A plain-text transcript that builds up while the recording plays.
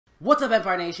What's up,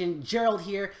 Empire Nation? Gerald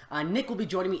here. Nick will be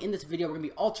joining me in this video. We're going to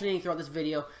be alternating throughout this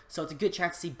video, so it's a good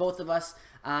chance to see both of us.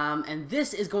 And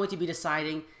this is going to be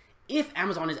deciding if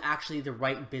Amazon is actually the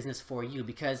right business for you,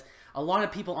 because a lot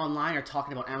of people online are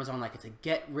talking about Amazon like it's a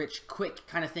get-rich-quick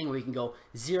kind of thing where you can go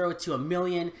 0 to $1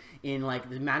 million in like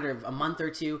the matter of a month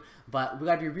or two. But we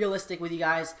got to be realistic with you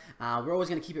guys. We're always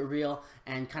going to keep it real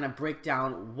and kind of break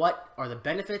down what are the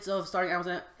benefits of starting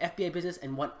Amazon FBA business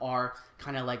and what are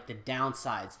kind of like the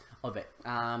downsides of it.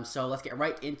 So let's get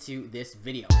right into this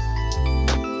video.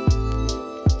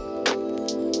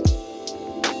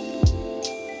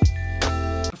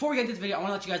 Before we get into this video, I want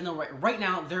to let you guys know right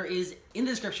now there is in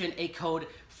the description a code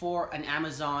for an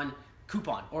Amazon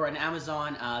coupon or an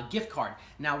Amazon gift card.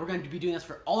 Now we're going to be doing this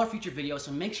for all our future videos,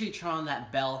 so make sure you turn on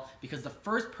that bell, because the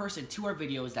first person to our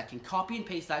videos that can copy and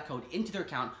paste that code into their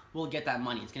account will get that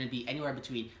money. It's going to be anywhere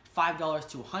between $5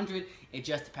 to $100. It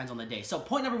just depends on the day. So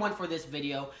point number one for this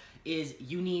video is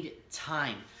you need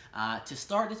time. To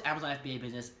start this Amazon FBA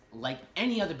business, like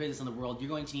any other business in the world, you're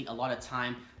going to need a lot of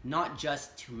time, not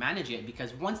just to manage it,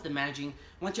 because once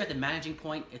you're at the managing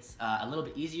point, it's a little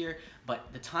bit easier, but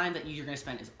the time that you're going to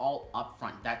spend is all up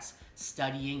front. That's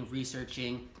studying,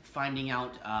 researching, finding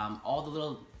out all the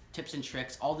little tips and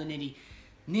tricks, all the nitty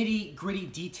gritty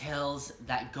details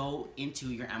that go into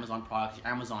your Amazon product, your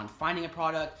Amazon finding a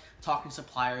product, talking to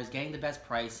suppliers, getting the best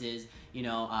prices,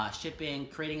 shipping,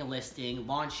 creating a listing,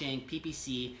 launching,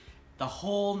 PPC, the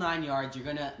whole 9 yards. You're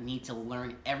gonna need to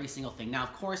learn every single thing. Now,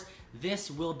 of course,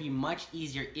 this will be much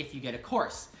easier if you get a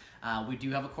course. We do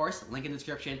have a course, link in the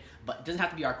description, but it doesn't have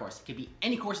to be our course. It could be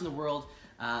any course in the world.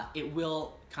 It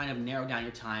will kind of narrow down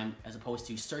your time as opposed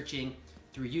to searching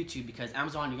through YouTube, because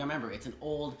Amazon, you gotta remember,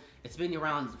 it's been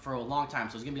around for a long time,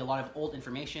 so there's gonna be a lot of old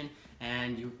information,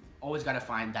 and you always gotta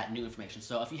find that new information.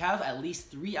 So if you have at least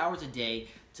 3 hours a day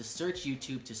to search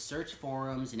YouTube, to search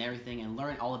forums and everything, and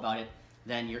learn all about it,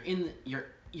 then you're in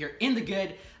the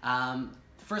good.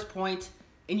 First point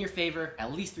in your favor,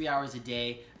 at least 3 hours a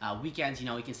day. Weekends,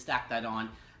 you can stack that on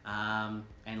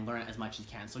and learn as much as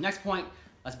you can. So next point.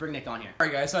 Let's bring Nick on here.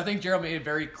 Alright guys, so I think Gerald made it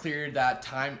very clear that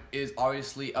time is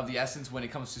obviously of the essence when it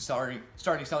comes to starting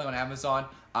selling on Amazon.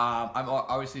 I'm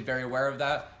obviously very aware of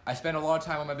that. I spend a lot of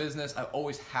time on my business. I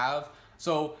always have.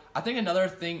 So I think another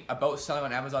thing about selling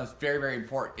on Amazon is very, very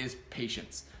important is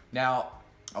patience. Now,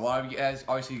 a lot of you guys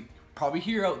obviously probably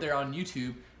hear out there on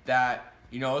YouTube that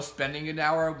spending an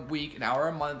hour a week, an hour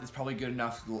a month is probably good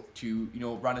enough to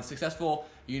run a successful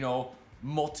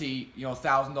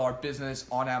 $1,000 business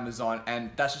on Amazon,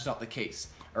 and that's just not the case.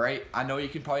 All right, I know you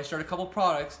can probably start a couple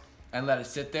products and let it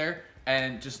sit there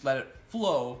and just let it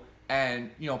flow, and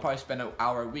probably spend an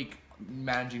hour a week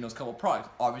managing those couple products.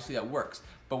 Obviously that works,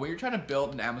 but when you're trying to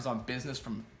build an Amazon business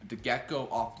from the get-go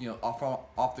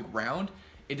off the ground,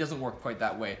 it doesn't work quite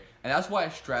that way. And that's why I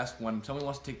stress when somebody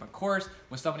wants to take my course,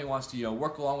 when somebody wants to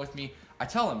work along with me, I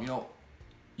tell them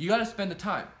you got to spend the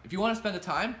time. If you want to spend the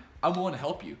time, I'm willing to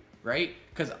help you. Right?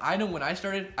 Because I know when I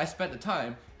started, I spent the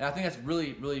time, and I think that's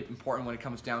really, really important when it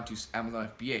comes down to Amazon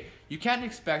FBA. You can't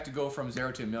expect to go from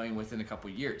 0 to $1 million within a couple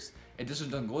of years. It just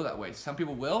doesn't go that way. Some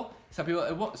people will, some people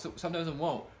it won't. So sometimes it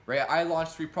won't. Right? I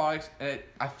launched 3 products and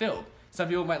I failed. Some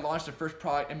people might launch their first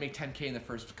product and make 10K in the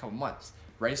first couple months.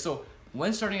 Right? So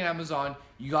when starting at Amazon,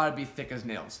 you gotta be thick as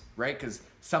nails. Right? Because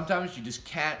sometimes you just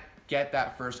can't get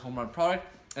that first home run product.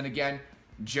 And again,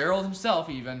 Gerald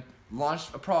himself even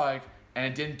launched a product and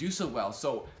it didn't do so well.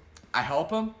 So I help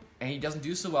him and he doesn't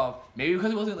do so well. Maybe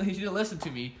because he didn't listen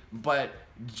to me, but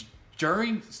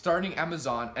during starting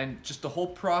Amazon and just the whole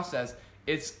process,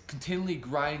 it's continually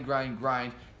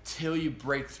grind till you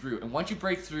break through. And once you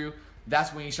break through,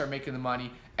 that's when you start making the money,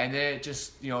 and then it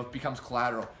just becomes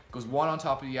collateral. It goes one on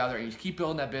top of the other, and you keep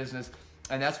building that business,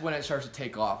 and that's when it starts to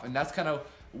take off. And that's kind of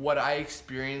what I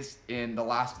experienced in the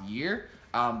last year.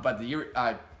 But the year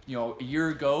a year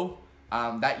ago,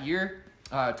 that year,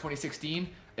 2016,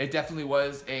 it definitely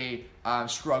was a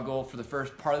struggle for the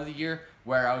first part of the year,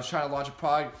 where I was trying to launch a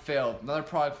product, failed, another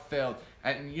product failed,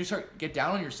 and you start to get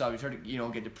down on yourself. You start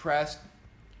to get depressed.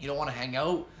 You don't want to hang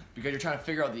out because you're trying to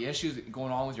figure out the issues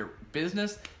going on with your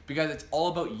business, because it's all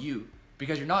about you.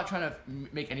 Because you're not trying to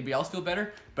make anybody else feel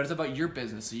better, but it's about your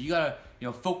business. So you gotta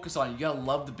focus on it. You gotta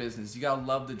love the business. You gotta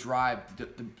love the drive,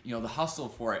 the hustle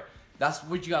for it. That's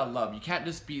what you gotta love. You can't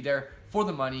just be there for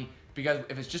the money, because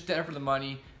if it's just there for the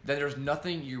money, then there's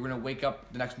nothing you're gonna wake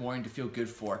up the next morning to feel good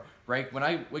for, right? When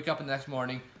I wake up in the next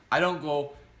morning, I don't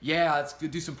go, yeah, let's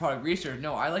do some product research.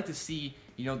 No, I like to see,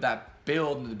 that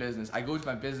build in the business. I go to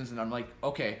my business and I'm like,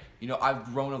 okay, I've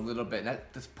grown a little bit, and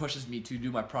that just pushes me to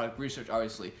do my product research,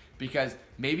 obviously, because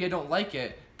maybe I don't like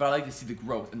it, but I like to see the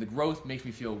growth, and the growth makes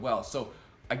me feel well. So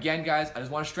again, guys, I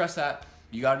just want to stress that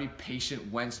you got to be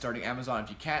patient when starting Amazon. If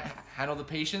you can't handle the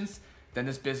patience, then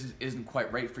this business isn't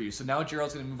quite right for you. So now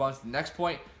Gerald's going to move on to the next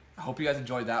point. I hope you guys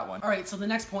enjoyed that one. All right, so the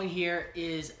next point here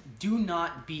is do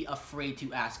not be afraid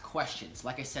to ask questions.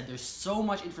 Like I said, there's so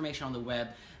much information on the web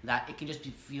that it can just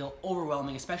feel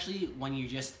overwhelming, especially when you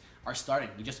just are starting.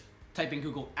 You just type in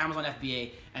Google Amazon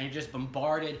FBA and you're just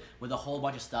bombarded with a whole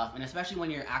bunch of stuff. And especially when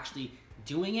you're actually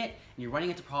doing it and you're running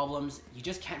into problems, you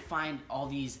just can't find all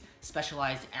these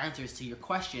specialized answers to your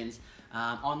questions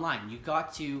online. You've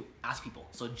got to ask people.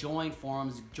 So join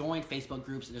forums, join Facebook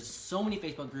groups. There's so many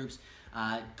Facebook groups.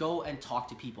 Go and talk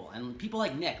to people. And people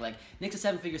like Nick's a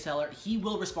 7-figure seller. He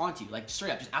will respond to you. Like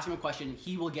straight up, just ask him a question.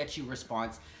 He will get you a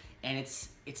response. And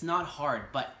it's not hard,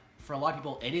 but for a lot of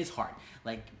people, it is hard.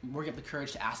 Like working up the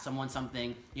courage to ask someone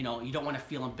something, you know, you don't want to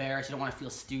feel embarrassed, you don't want to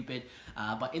feel stupid.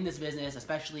 But in this business,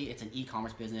 especially it's an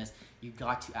e-commerce business, you've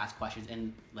got to ask questions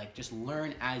and like just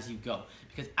learn as you go.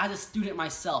 Because as a student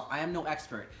myself, I am no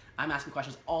expert. I'm asking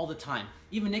questions all the time.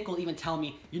 Even Nick will even tell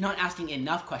me, you're not asking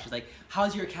enough questions. Like,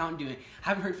 how's your account doing?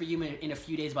 Haven't heard from you in a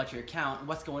few days about your account.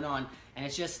 What's going on? And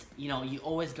it's just, you know, you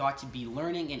always got to be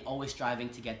learning and always striving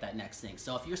to get that next thing.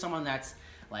 So if you're someone that's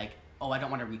like, oh, I don't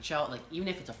want to reach out, like even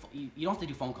if it's you don't have to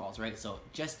do phone calls, right? So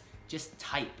just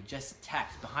type, just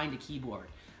text behind a keyboard.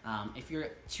 If you're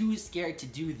too scared to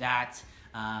do that,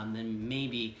 then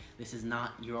maybe this is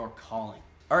not your calling.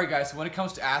 All right, guys, so when it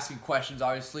comes to asking questions,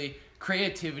 obviously,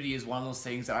 creativity is one of those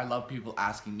things that I love people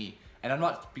asking me. And I'm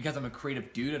not because I'm a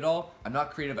creative dude at all. I'm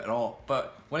not creative at all.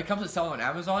 But when it comes to selling on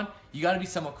Amazon, you got to be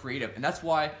somewhat creative. And that's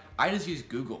why I just use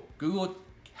Google. Google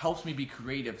helps me be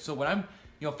creative. So when I'm,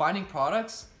 you know, finding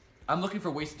products, I'm looking for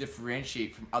ways to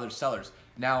differentiate from other sellers.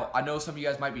 Now, I know some of you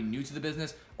guys might be new to the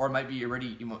business or might be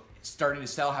already, you know, starting to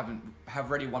sell, have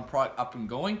already one product up and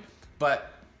going.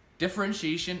 But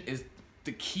differentiation is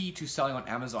the key to selling on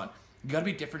Amazon. You gotta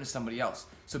be different to somebody else.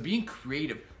 So being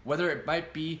creative, whether it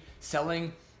might be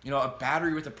selling, you know, a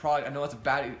battery with a product. I know that's a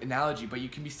bad analogy, but you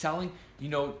can be selling, you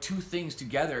know, two things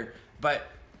together, but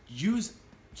use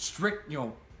strict, you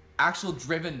know, actual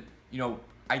driven, you know,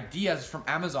 ideas from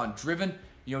Amazon, driven,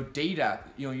 you know, data,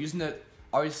 you know, using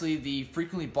obviously the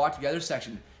frequently bought together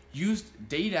section. Use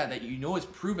data that you know is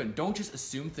proven. Don't just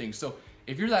assume things. So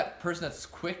if you're that person that's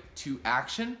quick to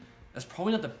action, that's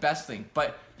probably not the best thing,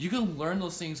 but you can learn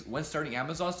those things when starting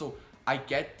Amazon. So I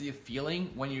get the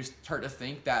feeling when you start to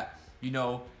think that, you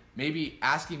know, maybe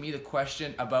asking me the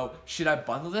question about should I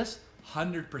bundle this?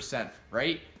 100%,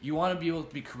 right? You want to be able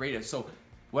to be creative. So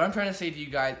what I'm trying to say to you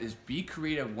guys is be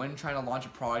creative when trying to launch a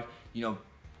product. You know,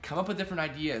 come up with different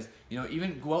ideas. You know,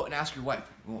 even go out and ask your wife,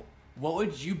 well, what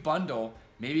would you bundle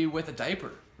maybe with a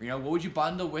diaper? You know, what would you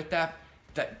bundle with that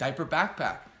diaper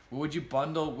backpack? What would you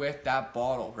bundle with that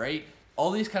bottle, right?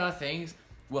 All these kind of things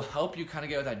will help you kind of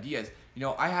get with ideas. You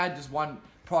know, I had this one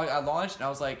product I launched and I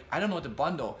was like, I don't know what to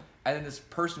bundle. And then this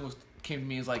person came to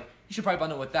me and was like, you should probably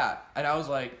bundle with that. And I was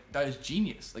like, that is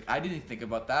genius. Like, I didn't think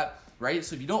about that, right?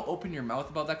 So if you don't open your mouth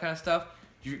about that kind of stuff,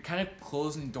 you're kind of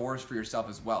closing doors for yourself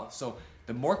as well. So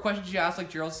the more questions you ask, like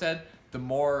Gerald said, the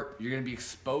more you're going to be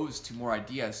exposed to more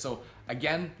ideas. So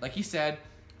again, like he said,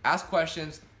 ask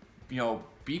questions, you know,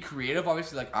 be creative,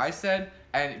 obviously, like I said.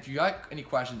 And if you got any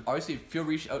questions, obviously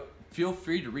feel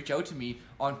free to reach out to me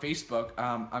on Facebook.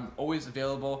 I'm always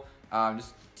available.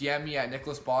 Just DM me at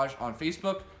Nicholas Bosch on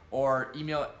Facebook or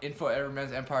email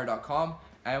info@everymansempire.com,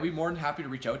 and I'll be more than happy to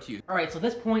reach out to you. All right, so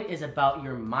this point is about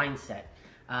your mindset.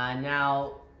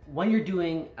 Now, when you're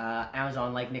doing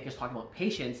Amazon, like Nick is talking about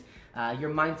patience, your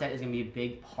mindset is going to be a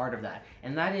big part of that.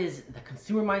 And that is the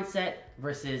consumer mindset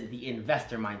versus the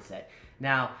investor mindset.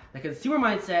 Now, the consumer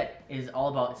mindset is all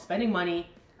about spending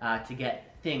money to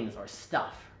get things or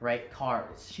stuff, right?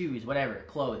 Cars, shoes, whatever,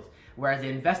 clothes. Whereas the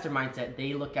investor mindset,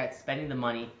 they look at spending the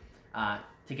money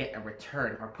to get a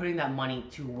return or putting that money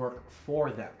to work for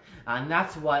them. And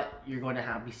that's what you're going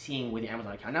to be seeing with your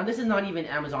Amazon account. Now, this is not even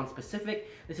Amazon specific.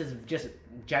 This is just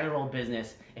general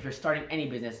business. If you're starting any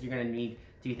business, you're going to need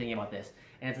to be thinking about this.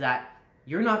 And it's that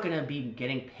you're not going to be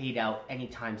getting paid out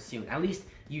anytime soon. At least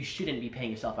you shouldn't be paying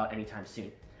yourself out anytime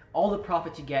soon. All the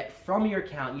profit you get from your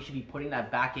account, you should be putting that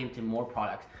back into more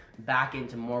products, back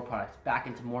into more products, back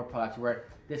into more products, where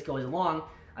this goes along,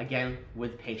 again,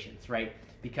 with patience, right?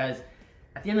 Because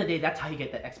at the end of the day, that's how you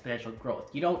get that exponential growth.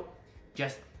 You don't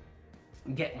just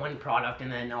get one product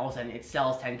and then all of a sudden it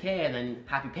sells 10K and then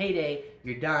happy payday,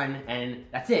 you're done and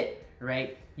that's it,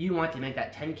 right? You want to make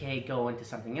that 10K go into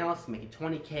something else, make it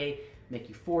 20K, make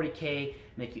you 40K,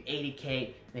 make you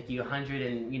 80K, make you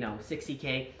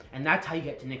 160K, and that's how you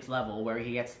get to Nick's level, where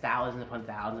he gets thousands upon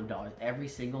thousands of dollars every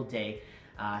single day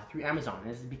through Amazon.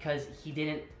 And this is because he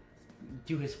didn't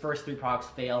do his first 3 products,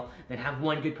 fail, then have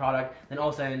one good product, then all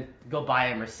of a sudden go buy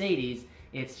a Mercedes.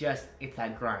 It's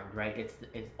that grind, right?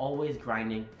 It's always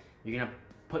grinding. You're gonna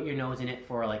put your nose in it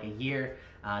for like a year,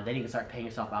 then you can start paying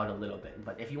yourself out a little bit.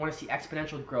 But if you want to see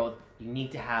exponential growth, you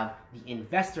need to have the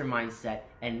investor mindset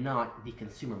and not the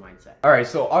consumer mindset. All right,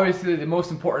 so obviously the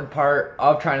most important part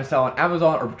of trying to sell on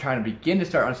Amazon, or trying to begin to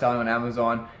start on selling on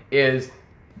Amazon, is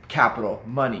capital,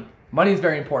 money. Money is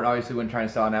very important, obviously, when trying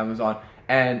to sell on Amazon.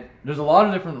 And there's a lot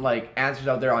of different answers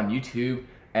out there on YouTube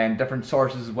and different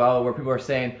sources as well, where people are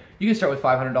saying you can start with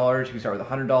 $500, you can start with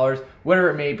 $100, whatever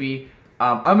it may be.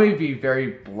 I'm going to be very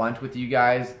blunt with you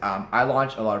guys. I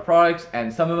launch a lot of products,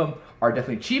 and some of them are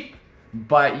definitely cheap,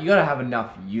 but you got to have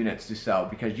enough units to sell,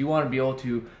 because you want to be able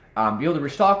to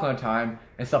restock on time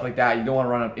and stuff like that. You don't want to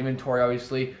run out of inventory,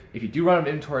 obviously. If you do run out of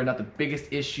inventory, not the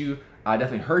biggest issue.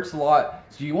 Definitely hurts a lot.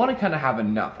 So you want to kind of have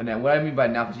enough. And then what I mean by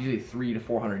enough is usually 300 to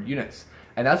 400 units.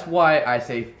 And that's why I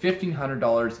say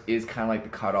 $1,500 is kind of like the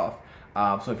cutoff.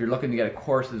 So if you're looking to get a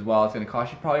course as well, it's going to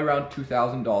cost you probably around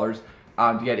 $2,000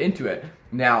 to get into it.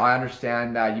 Now, I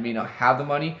understand that you may not have the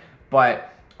money,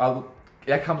 but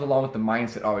that comes along with the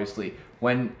mindset, obviously.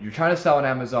 When you're trying to sell on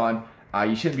Amazon,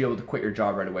 you shouldn't be able to quit your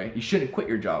job right away. You shouldn't quit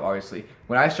your job, obviously.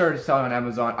 When I started selling on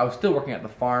Amazon, I was still working at the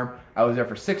farm. I was there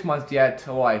for 6 months yet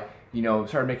till I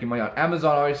started making money on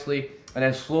Amazon, obviously, and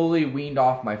then slowly weaned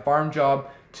off my farm job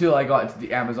till I got into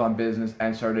the Amazon business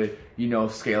and started,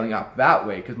 scaling up that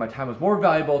way, because my time was more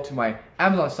valuable to my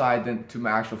Amazon side than to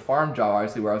my actual farm job,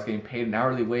 obviously, where I was getting paid an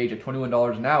hourly wage at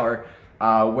 $21 an hour,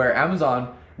 where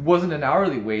Amazon wasn't an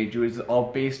hourly wage. It was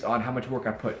all based on how much work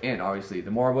I put in, obviously.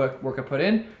 The more work I put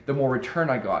in, the more return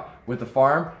I got. With the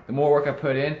farm, the more work I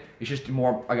put in, it's just the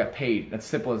more I got paid. That's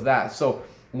simple as that. So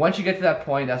once you get to that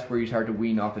point, that's where you start to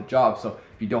wean off the job. So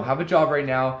if you don't have a job right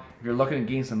now, if you're looking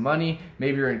to gain some money,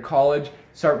 maybe you're in college,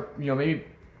 start, maybe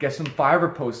get some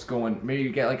Fiverr posts going. Maybe you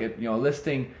get like a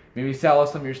listing, maybe sell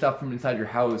some of your stuff from inside your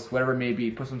house, whatever it may be.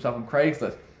 Put some stuff on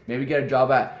Craigslist. Maybe get a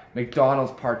job at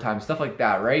McDonald's part-time, stuff like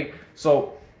that, right?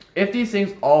 So if these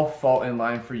things all fall in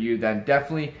line for you, then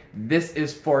definitely this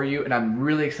is for you, and I'm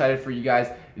really excited for you guys.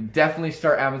 Definitely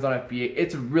start Amazon FBA.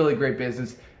 It's a really great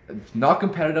business. It's not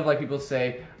competitive like people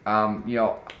say.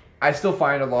 I still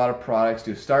find a lot of products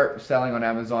to start selling on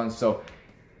Amazon. So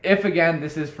if, again,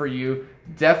 this is for you,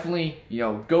 definitely,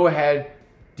 go ahead,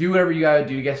 do whatever you gotta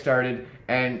do to get started.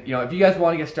 And, if you guys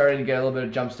want to get started and get a little bit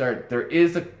of jump start, there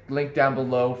is a link down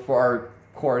below for our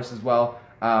course as well.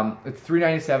 It's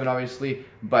 $397, obviously,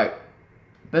 but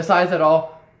besides that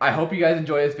all, I hope you guys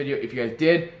enjoyed this video. If you guys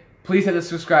did, please hit the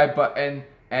subscribe button,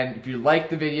 and if you liked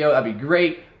the video, that'd be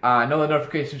great. I know the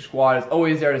notification squad is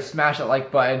always there to smash that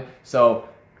like button, so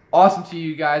awesome to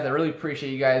you guys. I really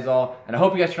appreciate you guys all, and I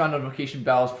hope you guys turn on notification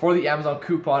bells for the Amazon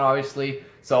coupon, obviously.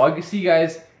 So I'll see you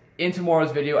guys in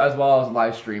tomorrow's video as well as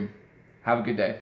live stream. Have a good day.